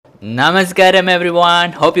Namaskaram,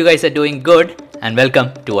 everyone. Hope you guys are doing good, and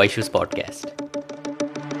welcome to Aishu's podcast.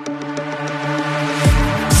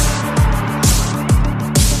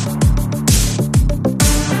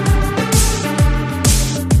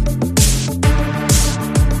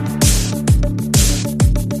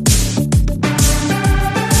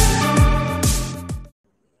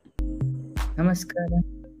 Namaskaram,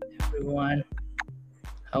 everyone.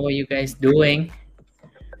 How are you guys doing?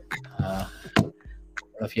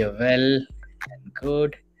 All of you are well and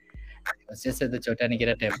good. I was just at the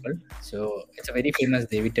Chotanagiri temple. So it's a very famous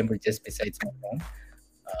Devi temple just besides my home.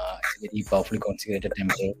 It's a very powerfully consecrated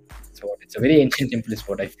temple. So it's a very ancient temple is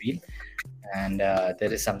what I feel. And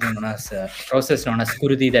there is something known as process known as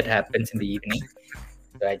Kurudi that happens in the evening.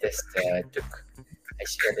 So I just took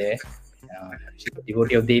Aishwarya there. She's a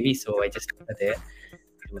devotee of Devi, so I just took her there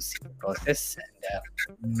to see the process.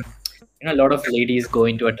 And a lot of ladies go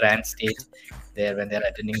into a trance state there when they're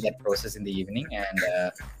attending that process in the evening, and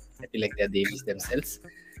I feel like they're devis themselves.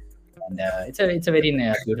 And it's a very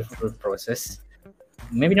beautiful process.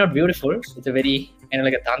 Maybe not beautiful. It's a very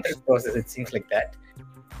like a tantric process. It seems like that.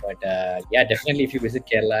 But yeah, definitely if you visit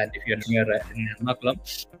Kerala and if you're near in Ernakulam,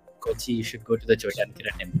 Kochi, you should go to the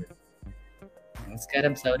Chotanagiri temple.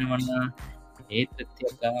 Namaskaram, Savaramanna. Hey,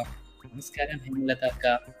 Trityaka. Namaskaram,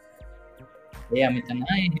 Himlataka. Hey, Amitana.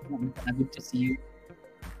 Hey, Amitana. Good to see you.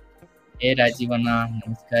 Hey, Rajivana.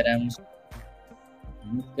 Namaskaram.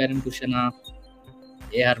 Namaskaram, Kushana.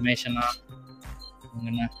 Hey, Harmeshana.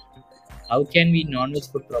 How can we non-veg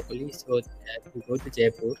food properly? So, if you go to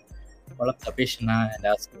Jaipur, call up Tapeshana and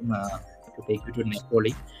ask him to take you to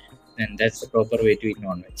Nepali, then that's the proper way to eat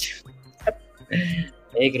non-veg.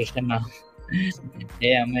 Hey, Krishna.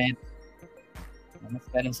 Hey, Amit.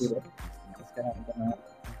 Namaskaram, Suraj. Namaskaram, Antana.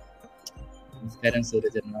 Namaskaram,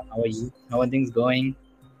 Surajana. How are you? How are things going?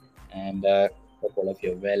 And hope all of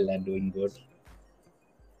you are well and doing good.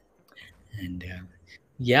 And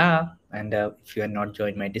yeah, and if you are not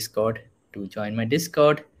joined my Discord, do join my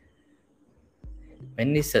Discord.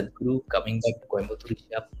 When is Sadhguru coming back to Coimbatore?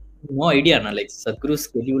 No idea. No? Like Sadhguru's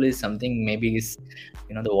schedule is something maybe is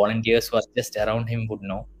the volunteers who are just around him would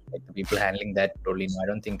know. Like the people handling that totally know. I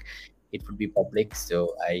don't think it would be public.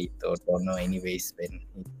 So I don't know anyways when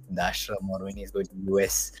he's in the ashram or when he's going to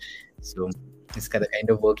US. So this kind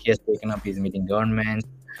of work he has taken up. He's meeting government,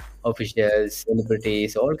 officials,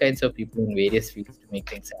 celebrities, all kinds of people in various fields to make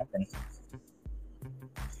things happen.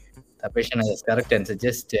 Tapeshana is correct answer.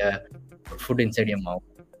 Just put food inside your mouth.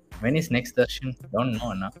 When is next darshan? Don't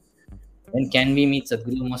know, na. When can we meet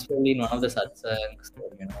Sadhguru? Most probably in one of the satsangs,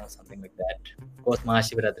 or something like that. Of course,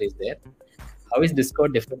 Mahashivratri is there. How is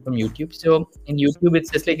Discord different from YouTube? So in YouTube, it's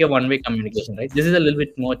just like a one-way communication, right? This is a little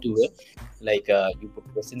bit more two-way. Like you put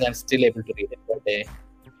questions, I'm still able to read it. But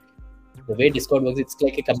the way Discord works, it's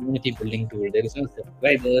like a community building tool. There is no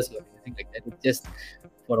subscribers or anything like that. It's just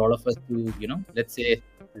for all of us to, let's say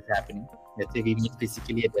this is happening. Let's say we meet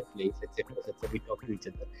physically at that place, etc. We talk to each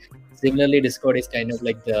other. Similarly, Discord is kind of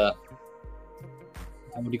like the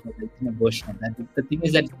how would you call it? Version of that. The thing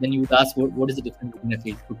is that when you would ask what is the difference between a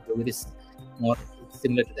Facebook group, it is more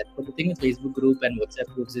similar to that. But the thing with Facebook group and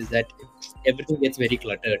WhatsApp groups is that everything gets very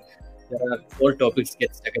cluttered. There are all topics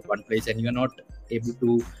get stuck at one place, and you're not able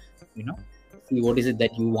to, see what is it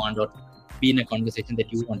that you want or be in a conversation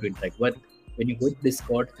that you want to interact. But when you go to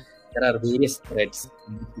Discord, there are various threads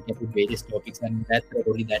in which you can put various topics, and that thread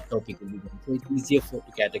only that topic will be done. So it's easier to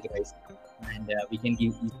categorize, and we can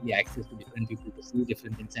give easily access to different people to see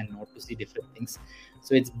different things and not to see different things.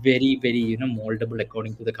 So it's very, very moldable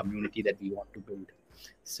according to the community that we want to build.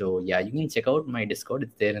 So yeah, you can check out my Discord.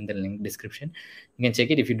 It's there in the link description. You can check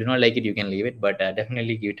it. If you do not like it, you can leave it, but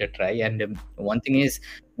definitely give it a try. And one thing is,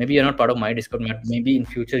 maybe you're not part of my Discord, but maybe in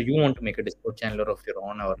future you want to make a Discord channel of your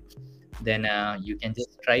own, or then you can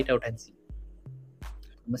just try it out and see.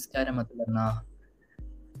 Namaskaram, Atulanna.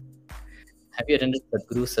 Have you attended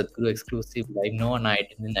Sadhguru exclusive live? No, Anna, I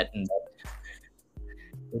didn't attend that.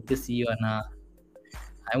 Good to see you, Anna.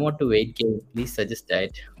 I want to weight gain. Please suggest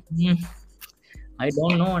diet. I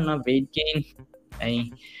don't know, Anna. Weight gain.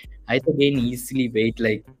 I gain easily weight.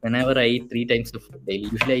 Like whenever I eat 3 times of food daily.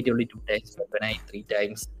 Usually I eat only 2 times, but when I eat 3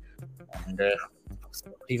 times, and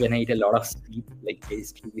when I eat a lot of sweet like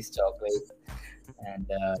pastries, chocolate, and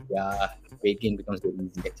yeah, weight gain becomes very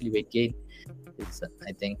easy. Actually, weight gain is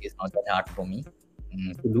I think is not that hard for me.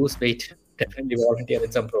 To lose weight, definitely volunteer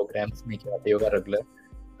in some programs, make your yoga regular.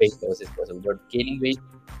 Weight loss is possible, but gaining weight,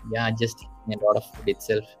 yeah, just eating a lot of food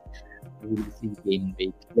itself, you will see gain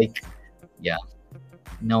weight. Like, yeah.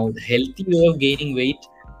 Now, the healthy way of gaining weight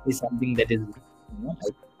is something that is,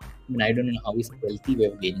 I don't know how is healthy way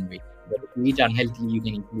of gaining weight. But if you eat unhealthily, you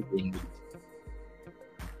can easily gain weight.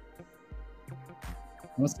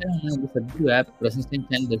 Namaste, the Sadhguru app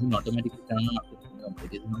persistent channel doesn't automatically turn on after clicking on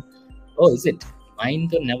it. Is not. Oh, is it? Mine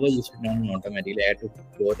though never used to turn on automatically. I had to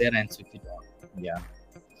go there and switch it on. Yeah.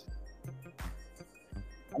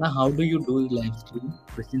 Anna, how do you do live stream?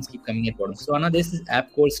 Questions keep coming at bottom. So Anna, there's this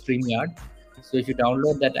app called StreamYard. So if you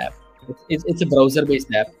download that app, it's a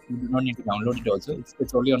browser-based app. You do not need to download it also.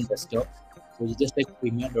 It's only on desktop. So you just like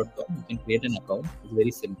StreamYard.com. You can create an account. It's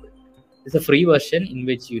very simple. It's a free version in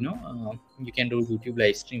which you can do YouTube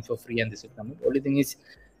live stream for free, and this will come. Only thing is,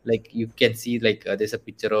 like you can see, like there's a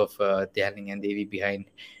picture of Dhyaning and Devi behind.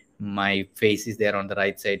 My face is there on the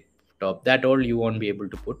right side top. That all you won't be able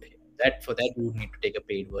to put. That for that you would need to take a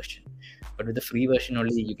paid version. But with the free version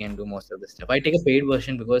only, you can do most of the stuff. I take a paid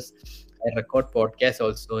version because I record podcasts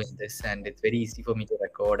also in this, and it's very easy for me to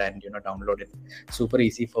record and download it. Super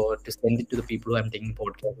easy to send it to the people who I'm taking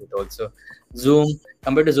podcast with. Also, Zoom,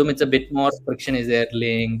 compared to Zoom, it's a bit more friction. Is there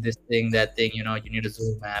link, this thing, that thing? You need a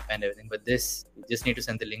Zoom app and everything. But this, you just need to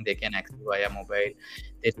send the link. They can access via mobile.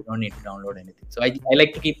 They do not need to download anything. So I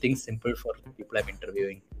like to keep things simple for people I'm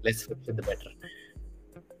interviewing. Less friction, the better.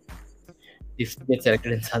 If you get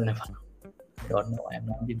selected in Sadhana, I don't know. I'm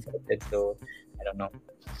not been selected, so I don't know.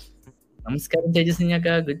 Namaskaram, Tejasini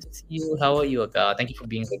Akka. Good to see you. How are you, Akka? Thank you for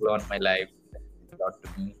being regular on my live. It's a lot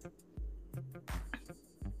to me.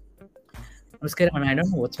 Namaskaram. I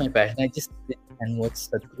don't know what's my passion. I just sit and watch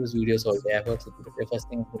Sadhguru's videos all day. I've heard Sadhguru the first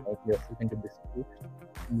thing is to make yourself into this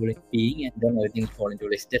being, and then everything will fall into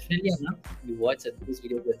place. Definitely, Anna, you watch Sadhguru's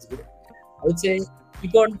videos, that's good. I would say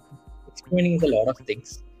keep on experimenting with a lot of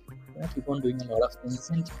things. Keep on doing a lot of things,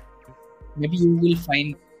 and maybe you will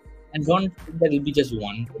find, and don't think that will be just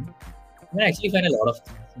one thing. You will actually find a lot of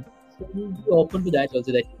things. So you be open to that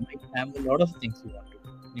also, that you might have a lot of things you want to do.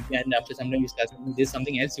 Maybe, and after some time you start thinking there's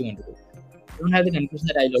something else you want to do. You don't have the conclusion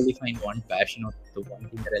that I'll only find one passion or the one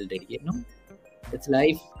thing that I'll dedicate. No, it's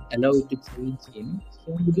life. Allow it to change.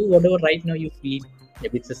 So you do whatever right now you feel.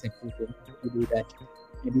 Maybe it's a simple thing. You do that.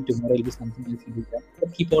 Maybe tomorrow will be something else you do that.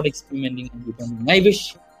 But keep on experimenting and keep on. I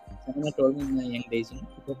wish someone told me in my young days,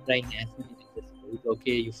 keep on trying as many things as possible. It's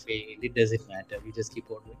okay, you fail. It doesn't matter. You just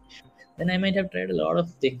keep on doing. Then I might have tried a lot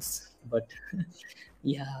of things, but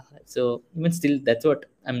yeah. So even still, that's what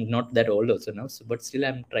I'm not that old also now. So, but still,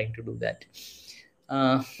 I'm trying to do that.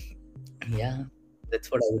 Yeah,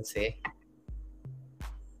 that's what I would say.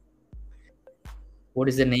 What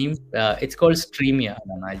is the name? It's called StreamYard,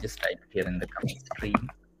 and I'll just type here in the comments.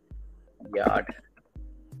 StreamYard.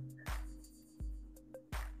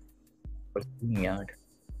 StreamYard.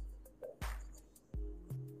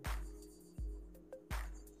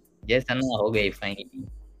 Yes, Anna, okay, finally.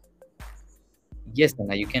 Yes,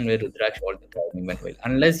 Anna, you can wear Rudraksh all the time, even well.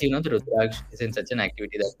 Unless the Rudraksh is in such an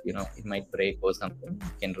activity that it might break or something,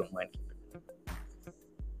 you can remove it.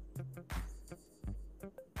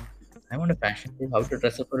 I want a fashion tip, how to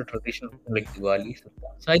dress up for a traditional like Diwali.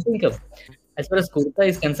 So I think as far as kurta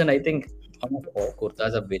is concerned, I think almost all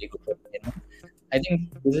kurtas are very good for me. I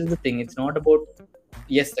think this is the thing. It's not about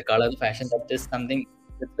the color, the fashion. That is something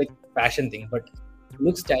that's like fashion thing, but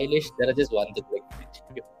look stylish. There are just one thing, like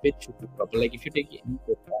your fit should be proper. Like if you take any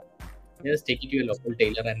kurta, just take it to your local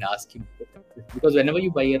tailor and ask him, because whenever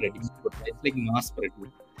you buy a ready-made kurta, it's like mass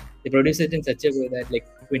produced. They produce it in such a way that like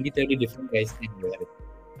 20-30 different guys can wear it.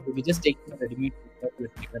 So we just take a ready-made kurta to a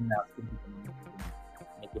tailor and ask him to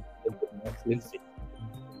make it a bit more slim fit.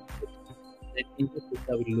 Then the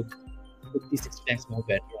kurta will look 50-60 times more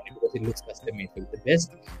better on it because it looks custom made. So the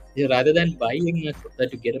best is, rather than buying a kurta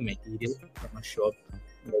to get a material from a shop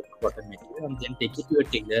like cotton material and then take it to a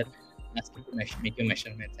tailor, ask him to make your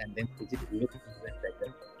measurements, and then stitch it, look even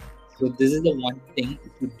better. So this is the one thing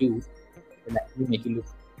if you do will actually make you look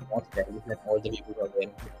more stylish than all the people who are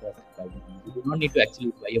wearing kurtas. You do not need to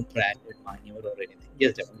actually buy a branded manure or anything.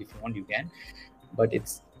 Yes, definitely if you want you can, but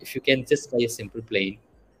it's if you can just buy a simple plain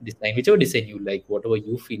design, whichever design you like, whatever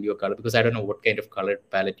you feel your color, because I don't know what kind of color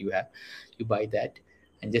palette you have, you buy that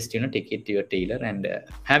and just take it to your tailor, and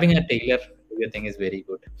having a tailor do your thing is very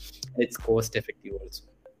good. It's cost effective also.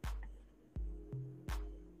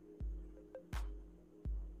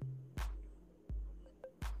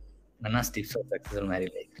 Nana's tips for successful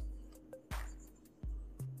married life.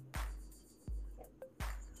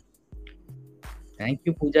 Thank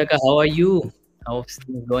you, Pooja Ka. How are you? How's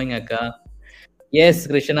things going, Akka? Yes,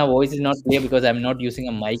 Krishna, voice is not clear because I'm not using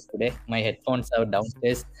a mic today. My headphones are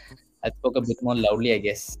downstairs. I spoke a bit more loudly, I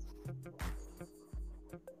guess.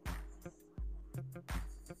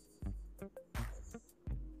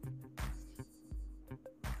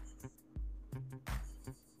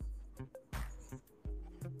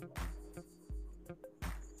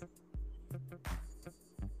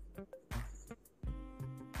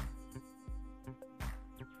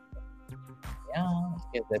 Yeah,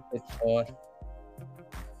 okay, that's it for.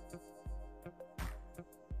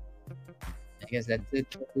 I guess that's it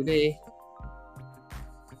for today.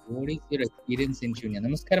 What is your experience in Shunya?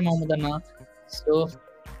 Namaskar, Mohammed Anna. So,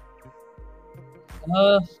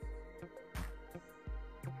 uh,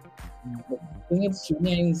 the thing of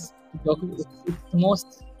Shunya is to talk about it's the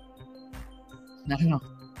most. I don't know.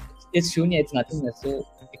 It's Shunya. It's nothingness. So,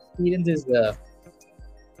 experience is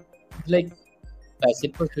like if I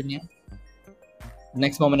sit for Shunya.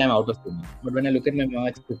 Next moment I'm out of Shunya. But when I look at my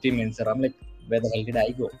watch, 15 minutes, and I'm like, where the hell did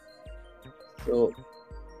I go? So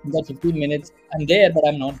in that 15 minutes, I'm there, but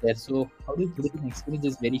I'm not there. So how do you put it in experience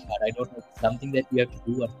is very hard. I don't know. It's something that you have to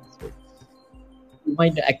do. So you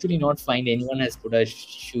might actually not find anyone has put a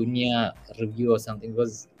Shunya review or something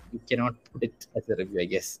because you cannot put it as a review, I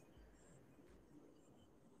guess.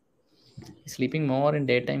 Sleeping more in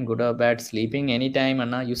daytime, good or bad? Sleeping anytime,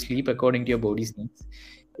 Anna, you sleep according to your body's needs.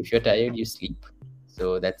 If you're tired, you sleep.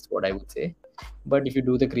 So that's what I would say. But if you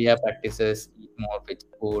do the Kriya practices, eat more veg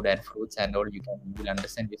food and fruits and all, you will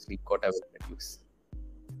understand your sleep quota will reduce.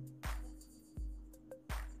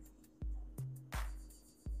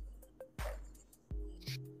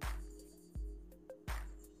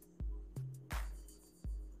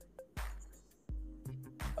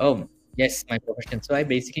 Oh, yes, my profession. So I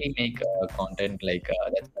basically make content like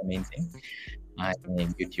that's the main thing. I make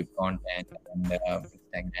YouTube content and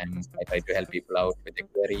Instagram. I try to help people out with their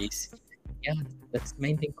queries. Yeah, that's the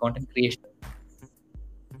main thing. Content creation.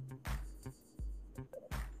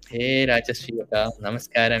 Hey, Rajashri,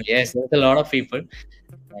 Namaskaram. Yes, there's a lot of people,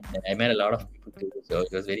 and I met a lot of people too. So it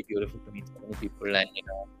was very beautiful to meet so many people and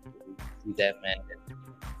to see them and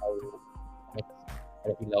how much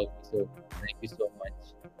they love me. So thank you so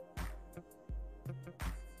much.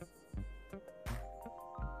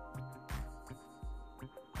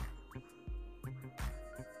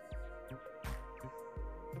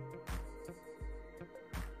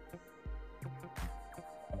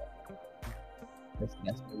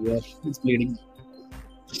 That's my ear. It's bleeding.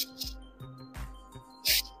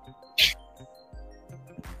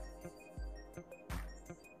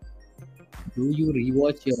 Do you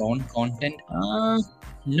rewatch your own content?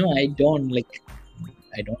 No, I don't. Like,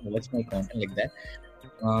 I don't watch my content like that.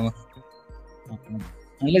 Uh,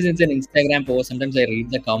 Unless it's an Instagram post, sometimes I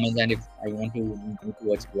read the comments and if I want to go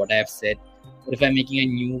towards what I have said, or if I'm making a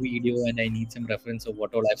new video and I need some reference of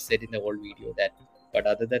what all I've said in the old video, that. But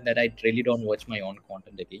other than that, I really don't watch my own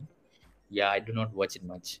content again. Yeah, I do not watch it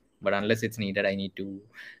much. But unless it's needed, I need to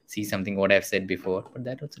see something what I've said before. But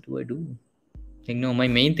that also do I do. Like, no, my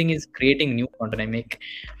main thing is creating new content.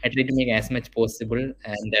 I try to make as much possible,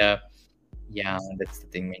 and yeah, that's the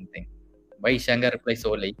thing, main thing. Why Ishanga reply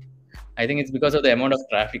so late? I think it's because of the amount of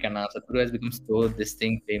traffic, and Satguru has become so this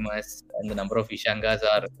thing famous, and the number of Ishangas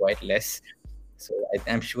are quite less. So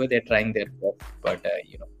I'm sure they're trying their best, but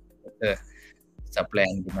the supply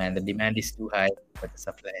and demand. The demand is too high, but the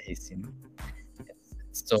supply is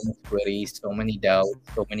it's so much queries, so many doubts,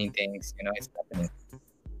 so many things. It's happening.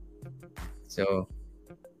 So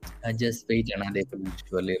I just wait and they will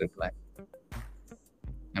surely reply.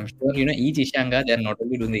 I'm sure each Ishanga they're not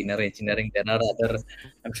only doing the inner engineering. There are other.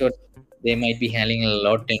 I'm sure they might be handling a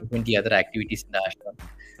lot 10, 20 other activities in the ashram.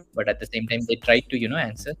 But at the same time, they try to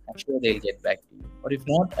answer. I'm sure they'll get back to you. Or if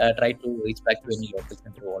not, try to reach back to any local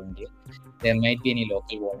center volunteer. There might be any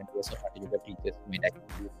local volunteers or Hatha teachers who might actually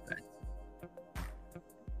do that.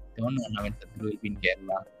 Don't know now when Sadhguru will be in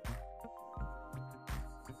Kerala.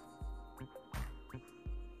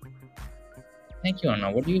 Thank you,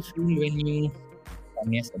 Anna. What do you feel when you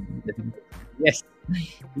come here? Yes,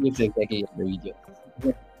 it's exactly the video.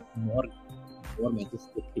 More, more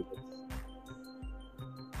majestic people.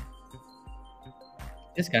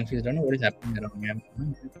 Just confused. I don't know what is happening around me. I'm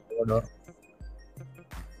going forward or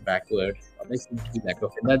backward. Always seems to be lack of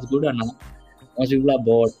time. That's good, Anna. Most people are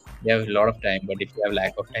bored. They have a lot of time, but if you have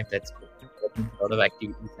lack of time, that's good. That means a lot of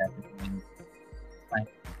activities happening. And fine.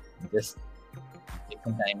 Just take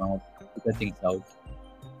some time out, figure things out.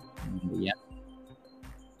 And yeah.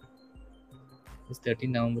 This 13th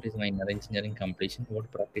November is my inner engineering completion.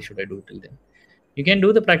 What practice should I do till then? You can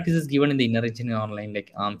do the practices given in the inner engineering online,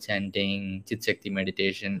 like arm chanting, Chit Shakti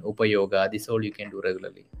meditation, Upa Yoga. This all you can do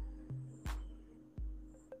regularly.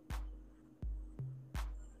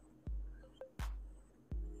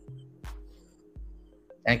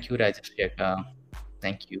 Thank you, Rajashri.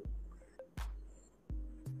 Thank you.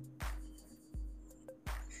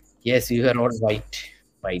 Yes, you are all white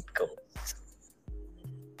coats.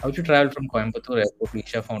 How to travel from Coimbatore Airport to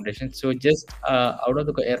Isha Foundation? So just out of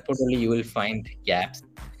the airport only, you will find gaps.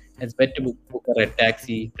 It's better to book a red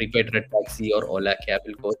taxi, prepaid red taxi or Ola cab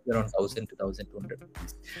will cost you around 1,000 to 1,200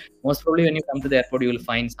 rupees. Most probably, when you come to the airport, you will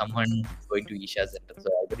find someone going to Isha Center. So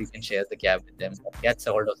either you can share the cab with them or get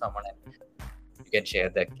hold of someone and you can share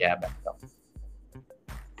the cab and come.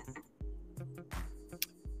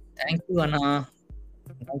 Thank you, Anna.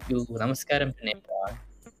 Thank you. Namaskaram to Nepal.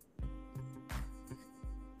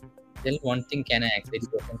 Tell one thing, can an anxiety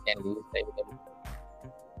person can live his life without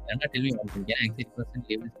Anna, tell me one thing, can an anxiety person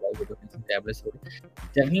live his life without using tablets? So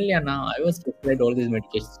definitely, Anna, I was prescribed all these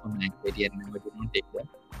medications for my anxiety and I did not take them.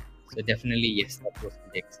 So definitely, yes, that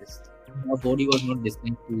possibility exists. My body was not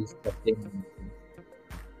designed to sustain anything.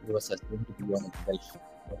 It was sustained to be on itself.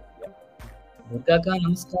 So, yeah. Durgaka,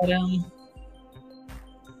 namaskaram.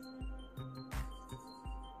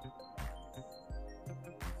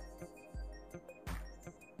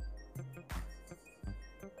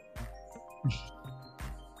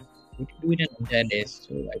 We can do it an entire day.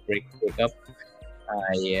 So I wake up,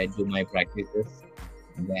 I do my practices,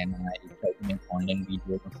 then I try to make online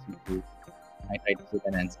videos on YouTube. I try to sit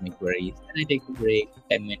and answer my queries. Then I take a break,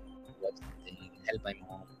 10 minutes, watch something, help my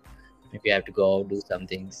mom. Maybe I have to go out, do some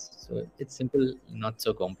things. So it's simple, not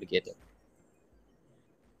so complicated.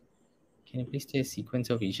 Can you please say sequence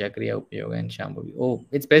of Isha Kriya, Upayoga, and Shambhavi? Oh,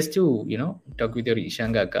 it's best to, talk with your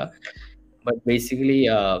Ishangaka. But basically,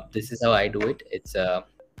 this is how I do it. It's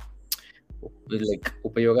like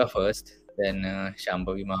Upayoga first, then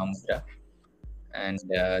Shambhavi Mahamudra. And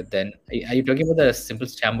then, are you talking about the simple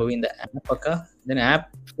Shambhavi in the app? Akka? Then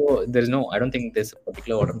app, so there's no, I don't think there's a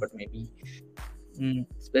particular order, but maybe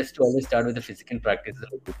it's best to always start with the physical practices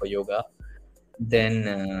like Upayoga, then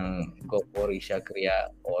go for Isha Kriya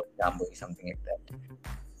or Shambhavi, something like that.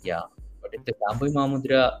 Yeah. But if the Shambhavi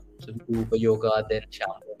Mahamudra, so do Upayoga, then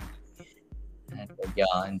Shambhavi, and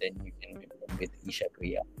and then you can begin with Isha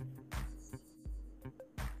Kriya.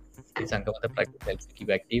 Sankamata practice helps to keep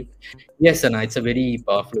active. Yes, Anna, it's a very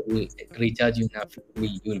powerful recharge. You have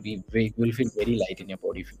physically, you will feel very light in your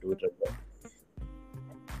body if you do it regularly.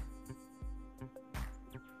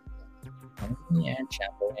 And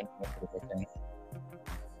Shambhavi and Mahamudra.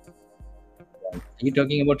 Are you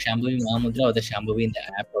talking about Shambhavi Mahamudra or the Shambhavi in the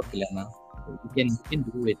app or Kilana? You can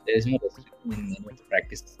do it. There is no restriction in any of the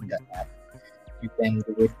practices in the app. You can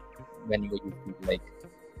do it whenever you feel like.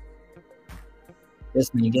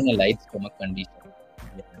 Just maintain a light stomach condition.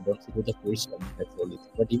 Yeah, don't sit with a full stomach. That's all it.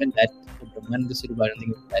 But even that, Brahmananda Suruba, I don't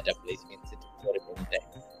think that applies. You can sit for it anytime.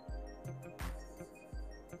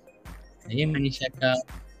 Hey, Manishaka.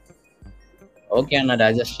 Okay, Anna,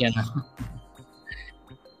 Rajashri, Anna.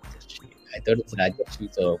 I thought it's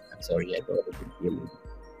Rajashri, so I'm sorry. I thought it would be a lady.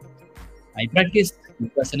 I practice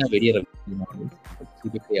Vipassana very regularly nowadays. But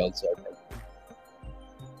typically also I practice.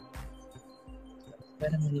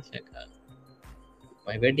 Manishaka.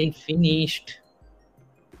 My wedding finished.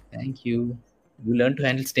 Thank you. You learn to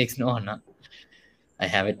handle snakes? No, Anna. I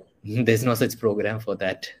have it. There's no such program for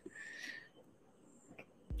that.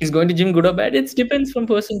 Is going to gym good or bad? It depends from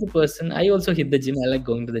person to person. I also hit the gym. I like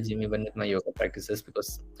going to the gym even with my yoga practices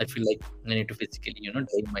because I feel like I need to physically,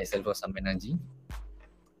 drain myself of some energy.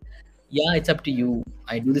 Yeah, it's up to you.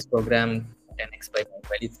 I do this program 10x by my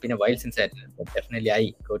well. It's been a while since I did it, but definitely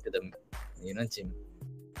I go to the gym.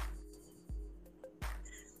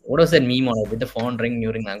 What was that meme on it with the phone ring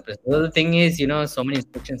during Nagpur? Well, the thing is, so many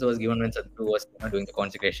instructions was given when Sadhguru was doing the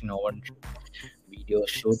consecration over video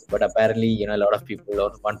shoot, but apparently, a lot of people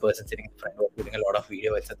or one person sitting in front was doing a lot of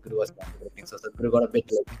video while Sadhguru was consecrating. So Sadhguru got a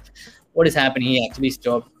bit like, what is happening? He actually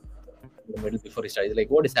stopped in the middle before he started. Like,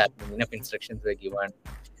 what is happening? Enough instructions were given.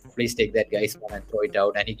 Please take that guy's phone and throw it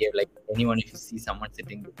out. And he gave like anyone, if you see someone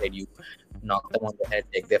sitting beside you, knock them on the head,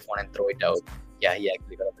 take their phone and throw it out. Yeah, he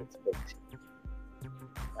actually got a bit spooked.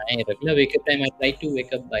 My regular wake up time, I try to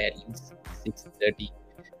wake up by at least 6:30.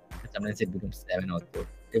 Sometimes it becomes 7 or so.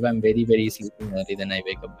 If I'm very, very sleeping early, then I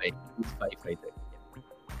wake up by 5:30.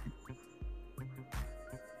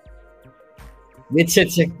 With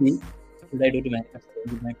such Shakti, should I do to manifest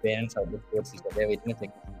with my parents or the sports sister? They're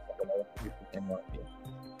witnessing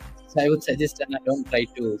so I would suggest that I don't try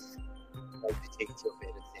to change your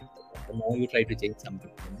parents. The more you try to change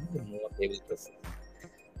something, the more they will resist.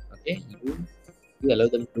 Okay, you allow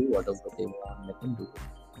them to do whatever they want, let them do it.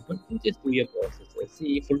 But you just do your processes.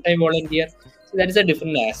 See, full-time volunteer, so that is a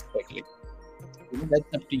different aspect. Like,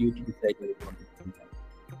 that's up to you to decide whether you want to do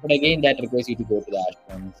that. But again, that requires you to go to the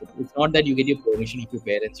ashram. So it's not that you get your permission of your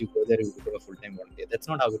parents, you go there, you become a full-time volunteer. That's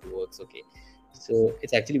not how it works, okay? So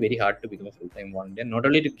it's actually very hard to become a full-time volunteer. Not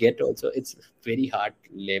only to get, also it's very hard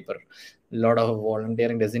labor. A lot of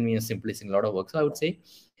volunteering doesn't mean simply a lot of work. So I would say,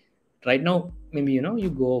 right now, maybe you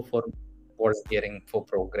go for volunteering for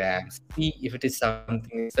programs. See if it is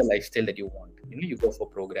something, it's a lifestyle that you want. You go for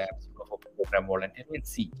programs, you go for program volunteering and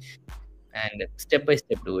see. And step by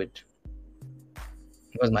step do it.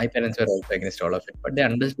 Because my parents were also against all of it, but they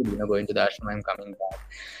understood, going to the ashram, I'm coming back,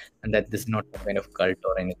 and that this is not some kind of cult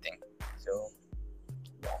or anything. So,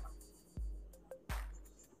 yeah.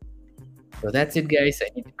 So that's it, guys. I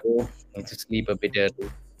need to go. I need to sleep a bit early.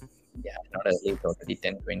 Yeah, not early, it's already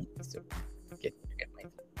 10:20. So, get my.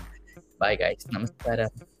 Bye, guys. Namaskara.